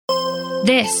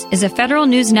This is a Federal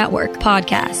News Network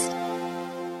podcast.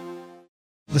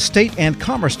 The state and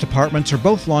commerce departments are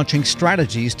both launching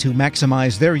strategies to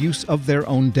maximize their use of their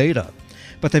own data.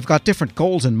 But they've got different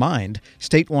goals in mind.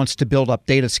 State wants to build up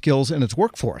data skills in its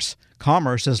workforce.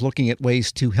 Commerce is looking at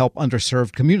ways to help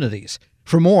underserved communities.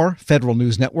 For more, Federal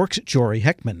News Network's Jory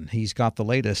Heckman. He's got the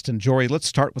latest. And Jory, let's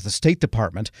start with the State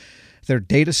Department. Their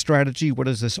data strategy, what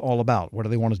is this all about? What do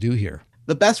they want to do here?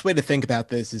 The best way to think about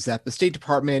this is that the State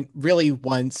Department really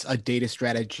wants a data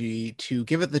strategy to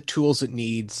give it the tools it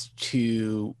needs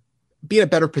to be in a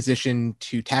better position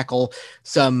to tackle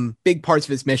some big parts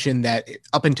of its mission that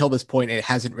up until this point it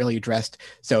hasn't really addressed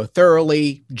so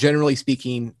thoroughly. Generally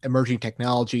speaking, emerging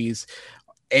technologies,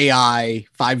 AI,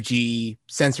 5G,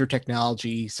 sensor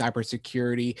technology,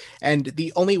 cybersecurity. And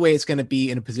the only way it's going to be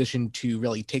in a position to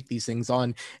really take these things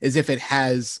on is if it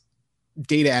has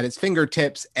data at its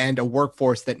fingertips and a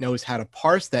workforce that knows how to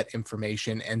parse that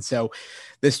information. And so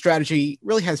this strategy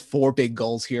really has four big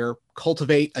goals here: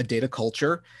 cultivate a data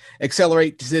culture,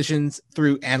 accelerate decisions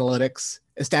through analytics,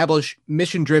 establish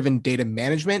mission-driven data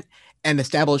management, and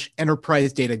establish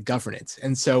enterprise data governance.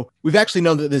 And so we've actually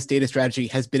known that this data strategy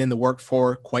has been in the work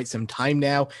for quite some time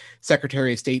now.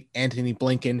 Secretary of State Antony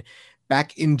Blinken,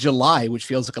 back in July, which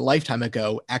feels like a lifetime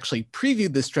ago, actually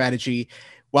previewed this strategy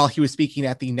while he was speaking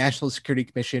at the National Security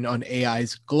Commission on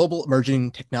AI's Global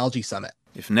Emerging Technology Summit.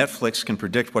 If Netflix can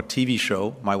predict what TV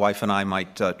show my wife and I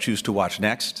might choose to watch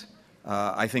next,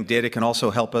 I think data can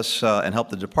also help us and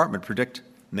help the department predict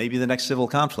maybe the next civil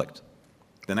conflict,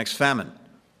 the next famine,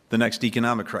 the next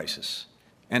economic crisis,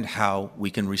 and how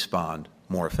we can respond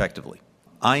more effectively.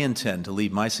 I intend to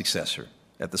leave my successor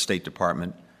at the State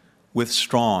Department with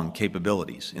strong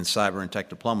capabilities in cyber and tech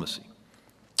diplomacy,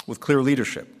 with clear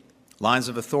leadership, lines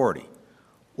of authority,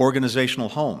 organizational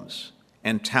homes,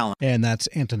 and talent. And that's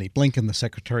Antony Blinken, the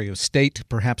Secretary of State.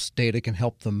 Perhaps data can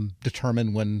help them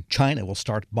determine when China will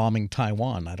start bombing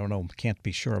Taiwan. I don't know, can't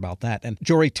be sure about that. And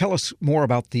Jory, tell us more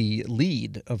about the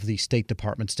lead of the State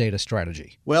Department's data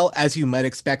strategy. Well, as you might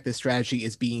expect, this strategy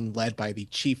is being led by the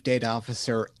Chief Data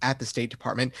Officer at the State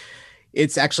Department.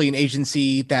 It's actually an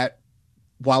agency that,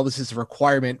 while this is a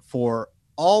requirement for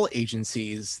all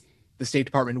agencies, the State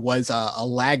Department was a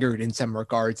laggard in some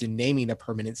regards in naming a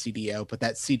permanent CDO, but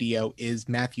that CDO is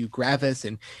Matthew Gravis,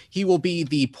 and he will be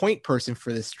the point person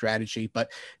for this strategy.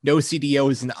 But no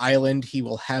CDO is an island. He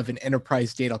will have an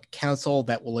enterprise data council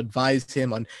that will advise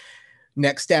him on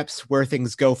next steps, where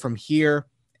things go from here.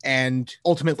 And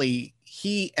ultimately,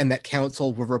 he and that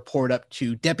council will report up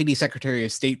to Deputy Secretary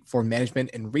of State for Management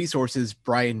and Resources,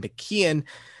 Brian McKeon.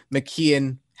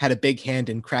 McKeon had a big hand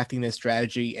in crafting this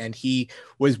strategy, and he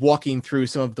was walking through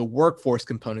some of the workforce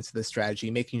components of the strategy,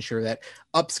 making sure that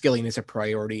upskilling is a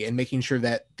priority and making sure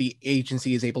that the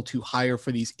agency is able to hire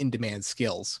for these in-demand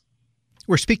skills.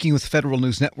 We're speaking with Federal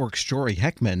News Network's Jory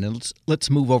Heckman, and let's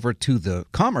move over to the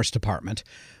Commerce Department.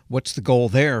 What's the goal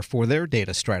there for their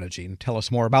data strategy? And tell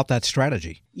us more about that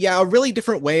strategy. Yeah, a really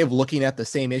different way of looking at the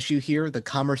same issue here. The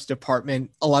Commerce Department,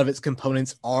 a lot of its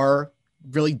components are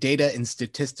really data and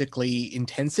statistically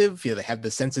intensive. They have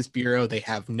the Census Bureau, they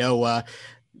have NOAA,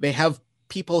 they have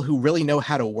people who really know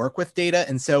how to work with data.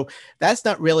 And so that's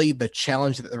not really the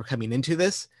challenge that they're coming into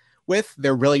this with.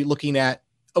 They're really looking at,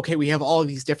 okay, we have all of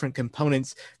these different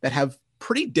components that have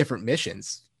pretty different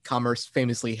missions. Commerce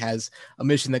famously has a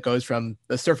mission that goes from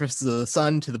the surface of the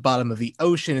sun to the bottom of the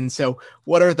ocean. And so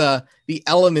what are the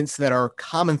elements that are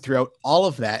common throughout all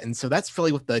of that? And so that's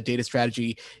really what the data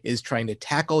strategy is trying to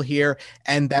tackle here.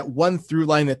 And that one through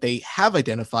line that they have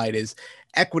identified is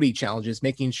equity challenges,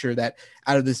 making sure that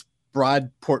out of this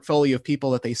broad portfolio of people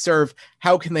that they serve,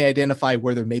 how can they identify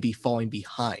where they're maybe falling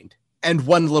behind? And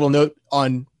one little note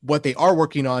on what they are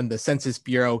working on, the Census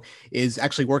Bureau is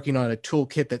actually working on a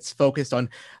toolkit that's focused on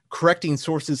correcting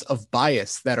sources of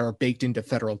bias that are baked into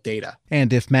federal data.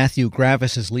 And if Matthew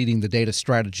Gravis is leading the data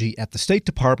strategy at the State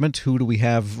Department, who do we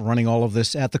have running all of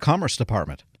this at the Commerce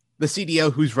Department? The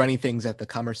CDO who's running things at the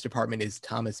Commerce Department is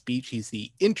Thomas Beach. He's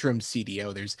the interim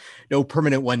CDO. There's no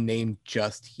permanent one named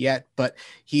just yet, but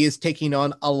he is taking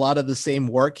on a lot of the same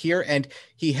work here. And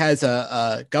he has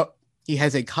a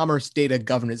Commerce Data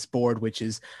Governance Board, which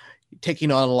is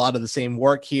taking on a lot of the same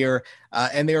work here.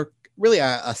 And they're really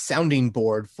a sounding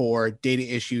board for data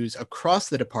issues across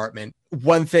the department.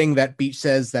 One thing that Beach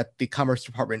says that the Commerce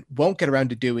Department won't get around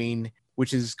to doing,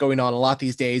 which is going on a lot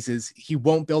these days, is he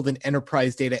won't build an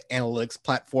enterprise data analytics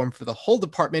platform for the whole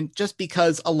department just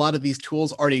because a lot of these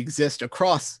tools already exist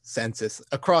across Census,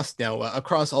 across NOAA,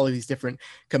 across all of these different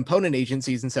component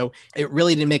agencies. And so it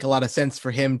really didn't make a lot of sense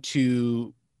for him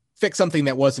to fix something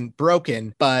that wasn't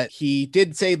broken. But he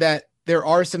did say that there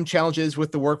are some challenges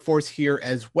with the workforce here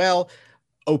as well.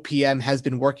 OPM has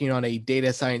been working on a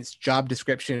data science job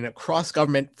description across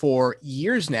government for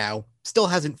years now, still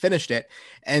hasn't finished it.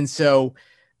 And so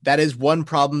that is one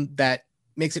problem that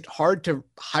makes it hard to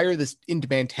hire this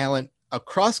in-demand talent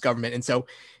across government. And so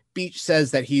Beach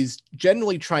says that he's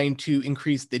generally trying to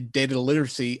increase the data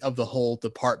literacy of the whole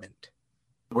department.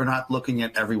 We're not looking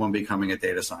at everyone becoming a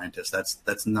data scientist.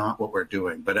 That's not what we're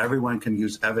doing. But everyone can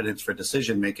use evidence for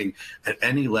decision making at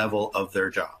any level of their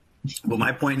job. Well,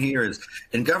 my point here is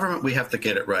in government, we have to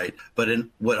get it right. But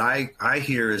in what I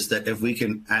hear is that if we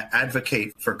can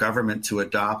advocate for government to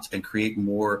adopt and create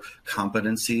more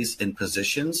competencies in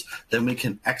positions, then we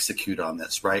can execute on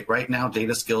this, right? Right now,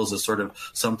 data skills is sort of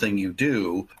something you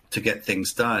do to get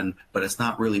things done, but it's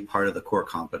not really part of the core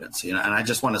competency. And I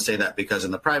just want to say that because in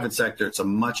the private sector, it's a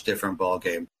much different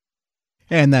ballgame.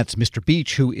 And that's Mr.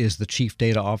 Beach, who is the Chief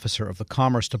Data Officer of the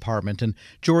Commerce Department. And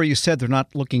Jory, you said they're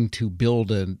not looking to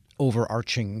build an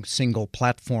overarching single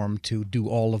platform to do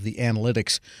all of the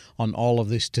analytics on all of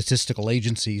the statistical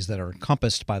agencies that are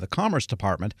encompassed by the Commerce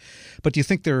Department. But do you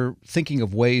think they're thinking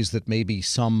of ways that maybe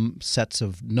some sets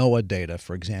of NOAA data,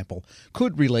 for example,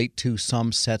 could relate to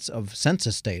some sets of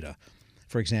census data?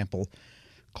 For example,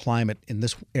 climate in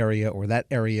this area or that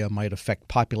area might affect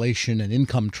population and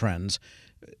income trends.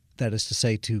 That is to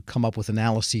say, to come up with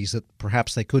analyses that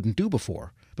perhaps they couldn't do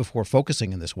before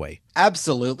focusing in this way.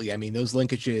 Absolutely. I mean, those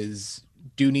linkages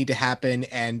do need to happen.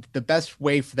 And the best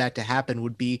way for that to happen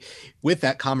would be with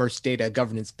that Commerce Data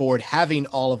Governance Board, having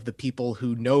all of the people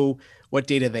who know what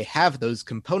data they have, those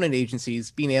component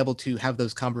agencies, being able to have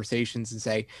those conversations and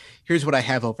say, here's what I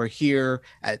have over here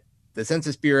at the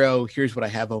Census Bureau. Here's what I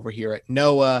have over here at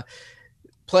NOAA.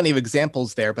 Plenty of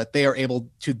examples there, but they are able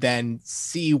to then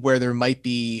see where there might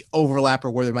be overlap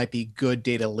or where there might be good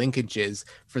data linkages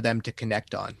for them to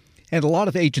connect on. And a lot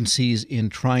of agencies in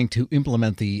trying to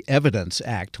implement the Evidence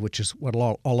Act, which is what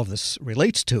all of this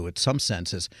relates to in some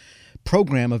senses,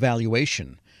 program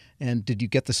evaluation. And did you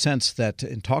get the sense that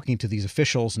in talking to these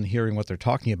officials and hearing what they're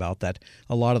talking about, that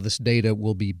a lot of this data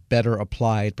will be better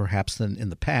applied perhaps than in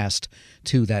the past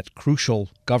to that crucial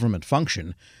government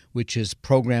function, which is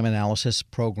program analysis,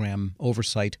 program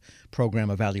oversight, program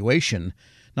evaluation,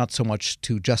 not so much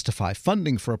to justify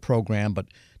funding for a program, but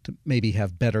to maybe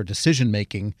have better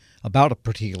decision-making about a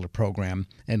particular program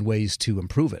and ways to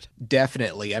improve it?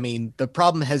 Definitely. I mean, the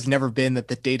problem has never been that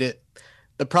the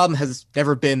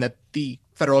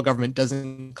federal government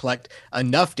doesn't collect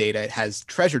enough data. It has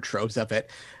treasure troves of it,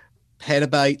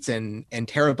 petabytes and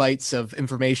terabytes of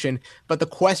information. But the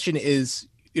question is,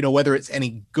 whether it's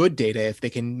any good data, if they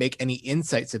can make any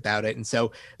insights about it. And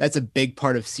so that's a big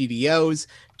part of CDOs,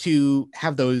 to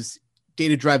have those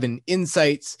data-driven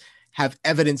insights, have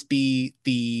evidence be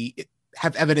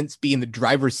in the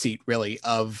driver's seat, really,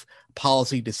 of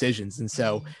policy decisions. And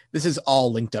so this is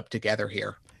all linked up together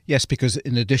here. Yes, because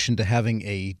in addition to having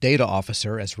a data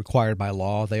officer as required by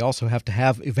law, they also have to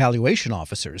have evaluation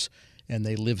officers, and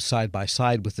they live side by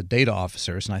side with the data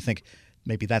officers. And I think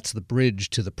maybe that's the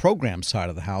bridge to the program side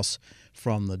of the house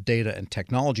from the data and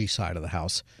technology side of the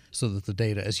house, so that the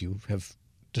data, as you have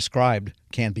described,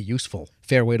 can be useful.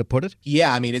 Fair way to put it?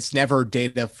 Yeah, I mean, it's never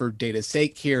data for data's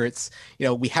sake here. It's,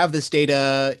 we have this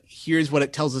data, here's what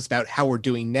it tells us about how we're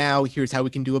doing now, here's how we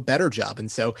can do a better job.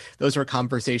 And so those are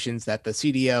conversations that the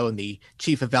CDO and the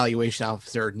chief evaluation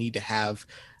officer need to have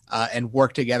and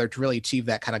work together to really achieve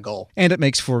that kind of goal. And it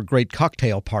makes for a great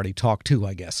cocktail party talk too,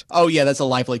 I guess. Oh yeah, that's a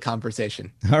lively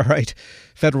conversation. All right.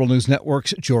 Federal News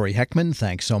Network's Jory Heckman,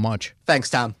 thanks so much. Thanks,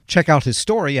 Tom. Check out his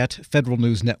story at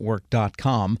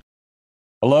federalnewsnetwork.com.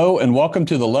 Hello, and welcome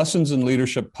to the Lessons in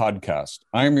Leadership podcast.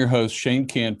 I am your host, Shane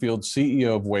Canfield,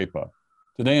 CEO of WEPA.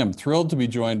 Today, I'm thrilled to be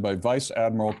joined by Vice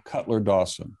Admiral Cutler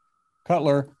Dawson.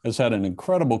 Cutler has had an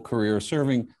incredible career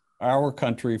serving our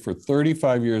country for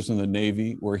 35 years in the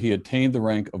Navy, where he attained the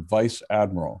rank of Vice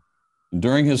Admiral. And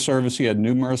during his service, he had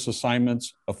numerous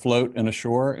assignments afloat and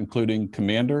ashore, including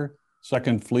Commander,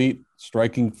 2nd Fleet,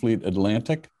 Striking Fleet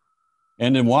Atlantic,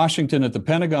 and in Washington at the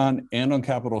Pentagon and on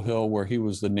Capitol Hill, where he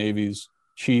was the Navy's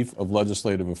Chief of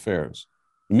Legislative Affairs.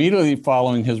 Immediately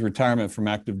following his retirement from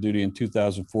active duty in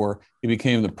 2004, he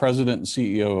became the president and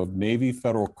CEO of Navy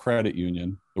Federal Credit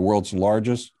Union, the world's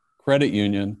largest credit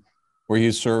union, where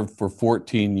he served for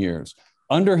 14 years.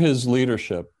 Under his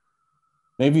leadership,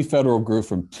 Navy Federal grew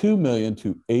from 2 million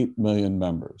to 8 million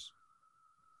members.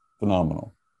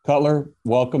 Phenomenal. Cutler,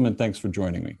 welcome and thanks for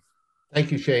joining me. Thank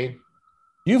you, Shane.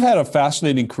 You've had a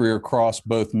fascinating career across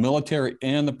both military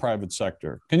and the private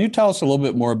sector. Can you tell us a little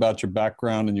bit more about your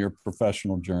background and your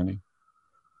professional journey?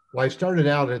 Well, I started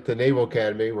out at the Naval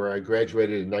Academy where I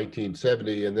graduated in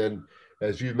 1970, and then,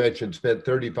 as you mentioned, spent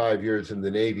 35 years in the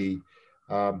Navy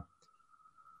um,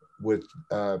 with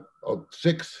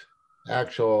 6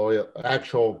 actual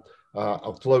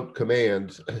afloat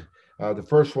commands. The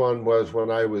first one was when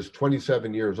I was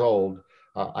 27 years old.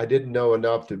 I didn't know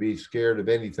enough to be scared of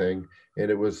anything,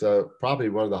 and it was probably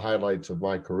one of the highlights of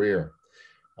my career.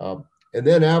 And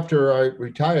then after I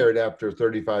retired after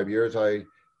 35 years, I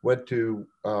went to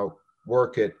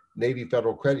work at Navy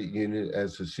Federal Credit Union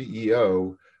as the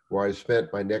CEO, where I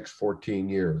spent my next 14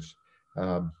 years.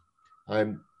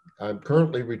 I'm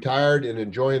currently retired and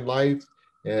enjoying life,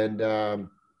 and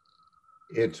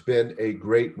it's been a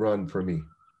great run for me.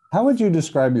 How would you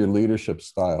describe your leadership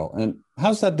style, and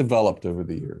how's that developed over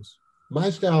the years? My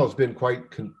style has been quite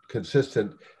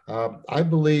consistent. I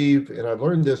believe, and I've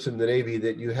learned this in the Navy,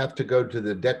 that you have to go to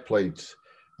the deck plates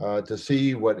to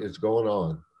see what is going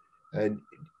on. And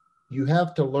you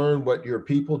have to learn what your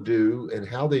people do and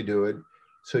how they do it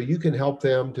so you can help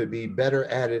them to be better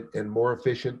at it and more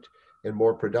efficient and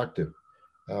more productive.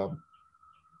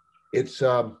 It's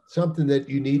something that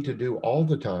you need to do all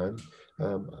the time.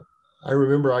 I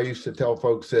remember I used to tell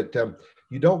folks that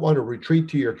you don't want to retreat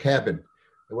to your cabin.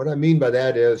 And what I mean by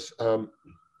that is the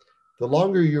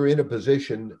longer you're in a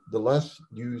position, the less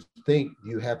you think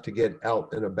you have to get out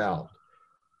and about.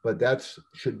 But that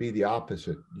should be the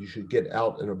opposite. You should get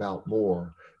out and about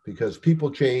more because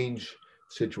people change,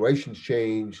 situations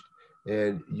change,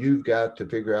 and you've got to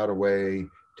figure out a way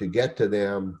to get to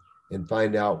them and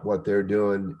find out what they're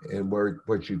doing and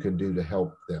what you can do to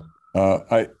help them.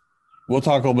 We'll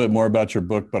talk a little bit more about your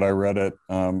book, but I read it,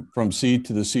 From Sea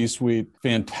to the C-Suite.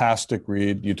 Fantastic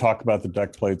read. You talk about the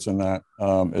deck plates in that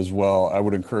as well. I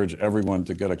would encourage everyone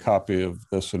to get a copy of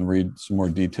this and read some more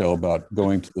detail about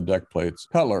going to the deck plates.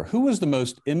 Cutler, who was the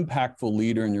most impactful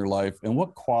leader in your life, and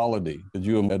what quality did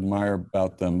you admire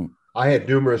about them? I had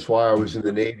numerous while I was in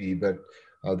the Navy, but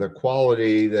the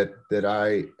quality that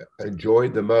I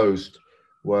enjoyed the most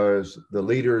was the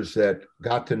leaders that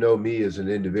got to know me as an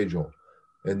individual,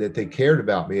 and that they cared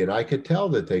about me. And I could tell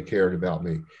that they cared about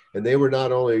me. And they were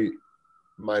not only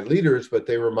my leaders, but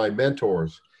they were my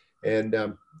mentors. And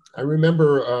I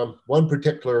remember one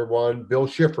particular one, Bill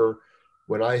Schiffer,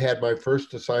 when I had my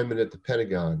first assignment at the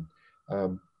Pentagon.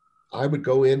 I would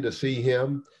go in to see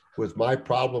him with my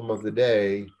problem of the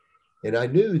day. And I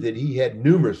knew that he had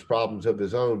numerous problems of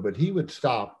his own, but he would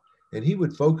stop and he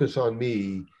would focus on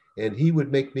me, and he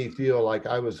would make me feel like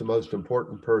I was the most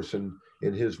important person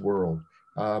in his world.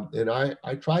 And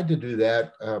I tried to do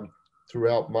that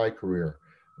throughout my career,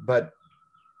 but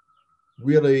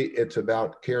really it's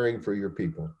about caring for your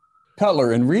people.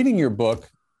 Cutler, in reading your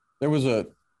book, there was a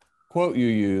quote you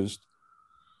used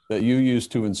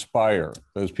to inspire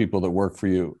those people that work for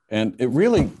you. And it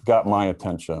really got my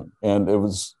attention. And it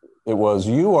was,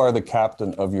 you are the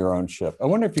captain of your own ship. I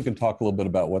wonder if you can talk a little bit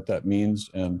about what that means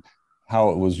and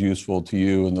how it was useful to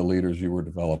you and the leaders you were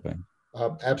developing.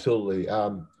 Absolutely.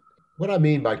 What I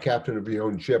mean by captain of your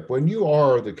own ship, when you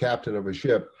are the captain of a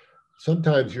ship,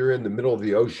 sometimes you're in the middle of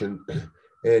the ocean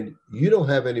and you don't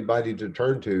have anybody to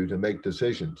turn to make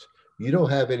decisions. You don't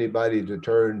have anybody to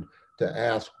turn to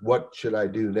ask, what should I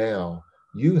do now?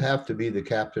 You have to be the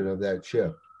captain of that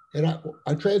ship. And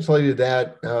I translated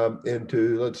that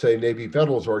into, let's say, Navy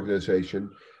Federal's organization,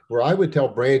 where I would tell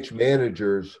branch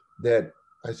managers that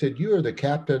I said, you are the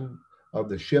captain of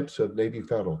the ships of Navy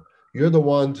Federal. You're the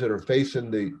ones that are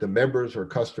facing the members or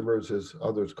customers, as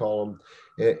others call them,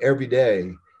 every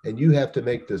day. And you have to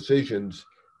make decisions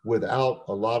without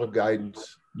a lot of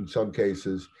guidance in some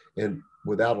cases and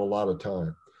without a lot of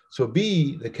time. So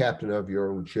be the captain of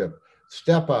your own ship.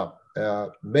 Step up,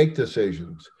 make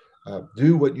decisions,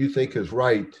 do what you think is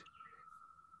right,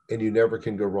 and you never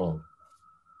can go wrong.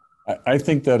 I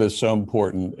think that is so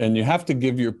important. And you have to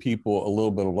give your people a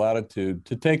little bit of latitude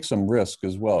to take some risk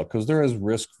as well, because there is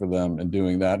risk for them in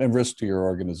doing that and risk to your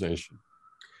organization.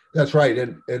 That's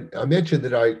right. And I mentioned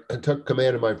that I took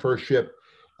command of my first ship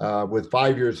with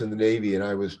 5 years in the Navy, and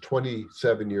I was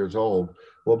 27 years old.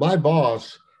 Well, my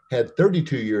boss had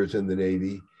 32 years in the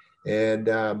Navy, and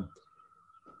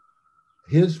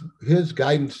his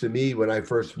guidance to me when I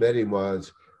first met him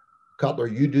was, Cutler,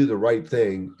 you do the right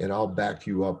thing and I'll back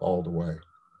you up all the way.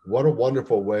 What a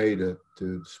wonderful way to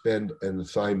spend an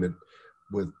assignment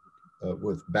with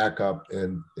backup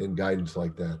and guidance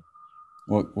like that.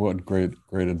 What great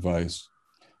advice.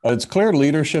 It's clear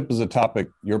leadership is a topic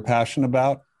you're passionate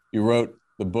about. You wrote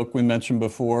the book we mentioned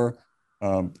before,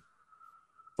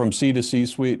 From Sea to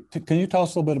C-Suite. Can you tell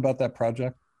us a little bit about that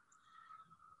project?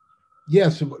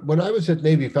 Yes, when I was at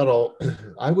Navy Federal,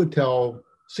 I would tell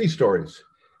sea stories.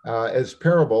 as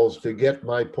parables to get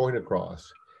my point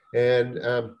across. And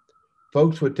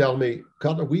folks would tell me,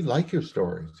 Cutler, we like your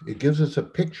stories. It gives us a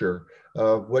picture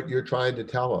of what you're trying to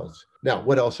tell us. Now,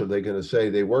 what else are they going to say?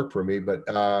 They work for me, but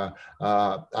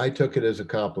I took it as a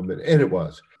compliment, and it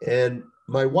was. And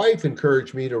my wife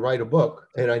encouraged me to write a book,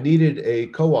 and I needed a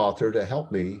co-author to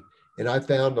help me. And I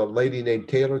found a lady named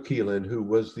Taylor Keelan, who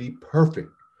was the perfect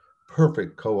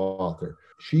co-author.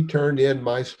 She turned in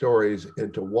my stories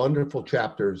into wonderful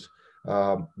chapters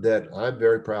that I'm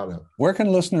very proud of. Where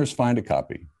can listeners find a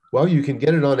copy? Well, you can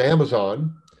get it on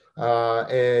Amazon,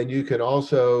 and you can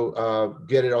also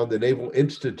get it on the Naval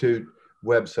Institute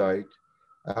website.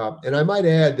 And I might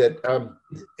add that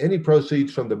any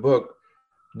proceeds from the book,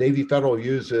 Navy Federal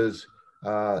uses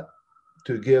to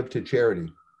give to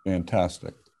charity.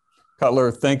 Fantastic.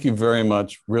 Cutler, thank you very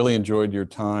much. Really enjoyed your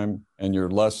time and your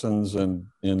lessons in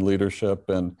leadership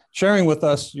and sharing with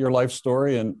us your life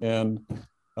story. And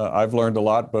I've learned a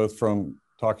lot, both from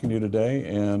talking to you today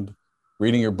and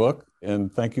reading your book.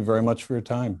 And thank you very much for your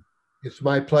time. It's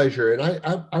my pleasure. And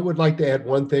I would like to add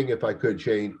one thing, if I could,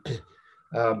 Shane.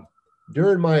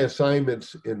 During my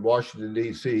assignments in Washington,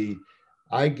 D.C.,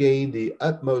 I gained the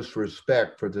utmost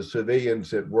respect for the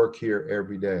civilians that work here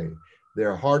every day.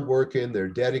 They're hardworking, they're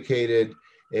dedicated,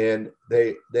 and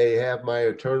they have my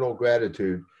eternal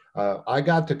gratitude. I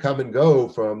got to come and go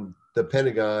from the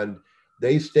Pentagon.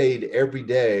 They stayed every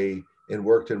day and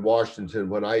worked in Washington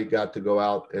when I got to go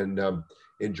out and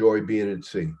enjoy being at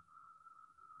sea.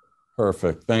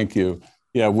 Perfect. Thank you.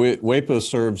 Yeah, WEPA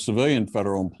serves civilian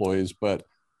federal employees, but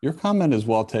your comment is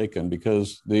well taken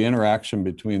because the interaction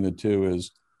between the two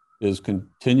is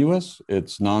continuous,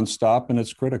 it's nonstop, and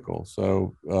it's critical.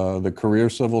 So the career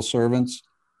civil servants,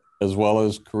 as well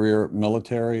as career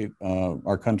military,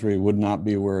 our country would not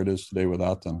be where it is today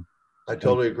without them. I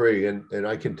totally agree. And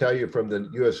I can tell you from the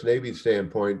U.S. Navy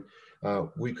standpoint,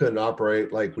 we couldn't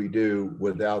operate like we do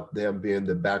without them being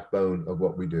the backbone of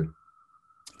what we do.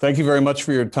 Thank you very much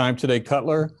for your time today,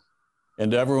 Cutler.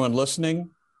 And to everyone listening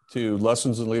to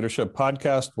Lessons in Leadership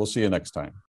podcast, we'll see you next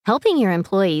time. Helping your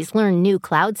employees learn new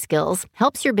cloud skills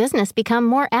helps your business become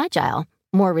more agile,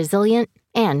 more resilient,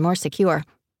 and more secure.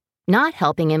 Not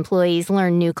helping employees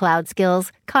learn new cloud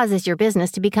skills causes your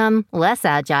business to become less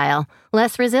agile,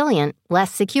 less resilient,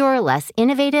 less secure, less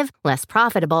innovative, less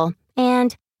profitable,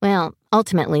 and, well,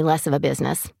 ultimately less of a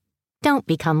business. Don't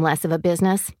become less of a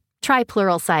business. Try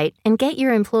Pluralsight and get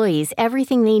your employees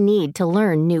everything they need to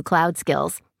learn new cloud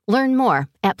skills. Learn more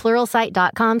at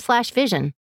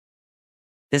pluralsight.com/vision.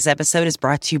 This episode is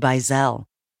brought to you by Zelle.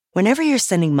 Whenever you're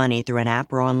sending money through an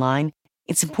app or online,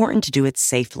 it's important to do it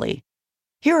safely.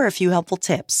 Here are a few helpful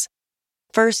tips.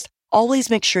 First, always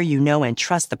make sure you know and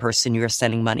trust the person you are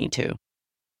sending money to.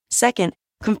 Second,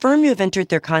 confirm you have entered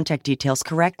their contact details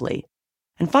correctly.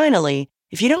 And finally,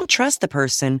 if you don't trust the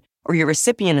person or your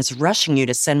recipient is rushing you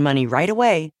to send money right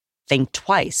away, think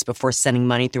twice before sending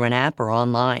money through an app or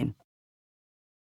online.